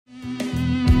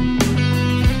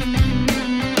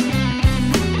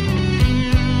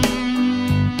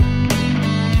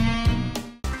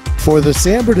For the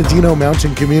San Bernardino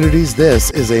mountain communities, this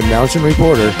is a Mountain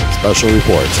Reporter Special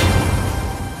Report.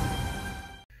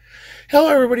 Hello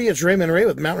everybody, it's Raymond Ray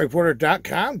with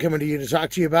MountainReporter.com coming to you to talk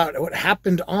to you about what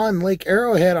happened on Lake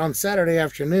Arrowhead on Saturday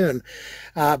afternoon.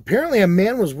 Apparently a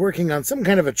man was working on some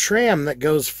kind of a tram that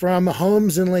goes from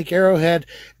homes in Lake Arrowhead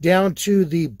down to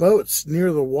the boats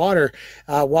near the water.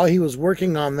 While he was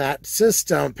working on that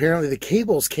system, apparently the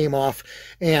cables came off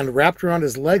and wrapped around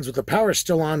his legs with the power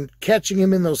still on, catching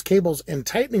him in those cables and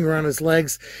tightening around his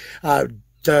legs.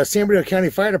 The San Bernardino County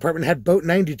Fire Department had Boat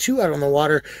 92 out on the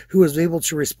water, who was able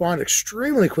to respond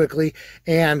extremely quickly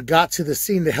and got to the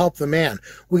scene to help the man.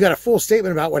 We got a full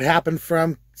statement about what happened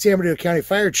from San Bernardino County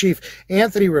Fire Chief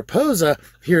Anthony Raposa.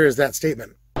 Here is that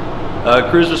statement.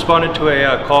 Crews responded to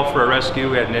a call for a rescue.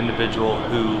 We had an individual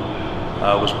who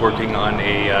was working on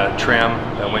a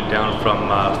tram that went down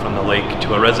from the lake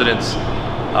to a residence.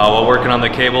 While working on the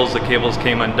cables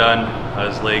came undone.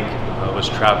 His leg was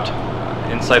trapped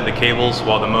inside the cables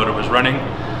while the motor was running.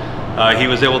 He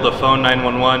was able to phone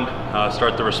 911,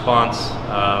 start the response.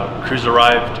 Crews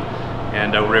arrived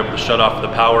and were able to shut off the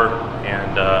power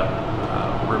and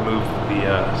remove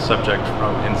the subject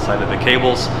from inside of the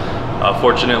cables.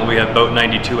 Fortunately, we had Boat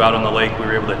 92 out on the lake. We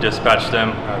were able to dispatch them.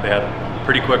 They had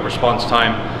pretty quick response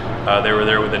time. They were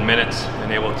there within minutes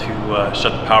and able to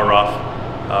shut the power off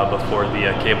before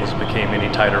the cables became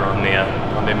any tighter on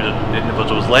the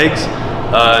individual's legs.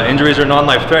 Injuries are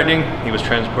non-life-threatening. He was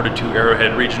transported to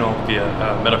Arrowhead Regional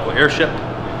via medical airship,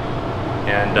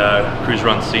 and crews were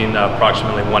on scene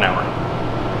approximately 1 hour.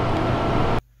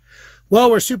 Well,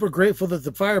 we're super grateful that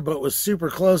the fireboat was super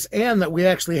close and that we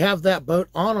actually have that boat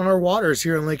on our waters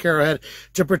here in Lake Arrowhead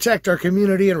to protect our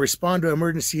community and respond to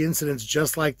emergency incidents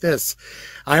just like this.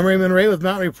 I'm Raymond Ray with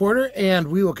Mountain Reporter, and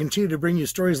we will continue to bring you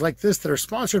stories like this that are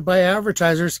sponsored by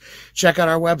advertisers. Check out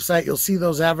our website. You'll see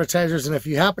those advertisers, and if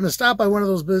you happen to stop by one of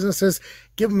those businesses,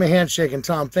 give them a handshake and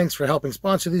tell them thanks for helping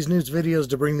sponsor these news videos,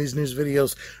 to bring these news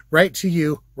videos right to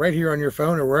you, right here on your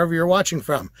phone or wherever you're watching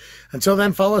from. Until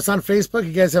then, follow us on Facebook.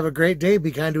 You guys have a great day.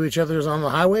 Be kind to each other on the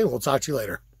highway. We'll talk to you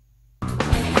later.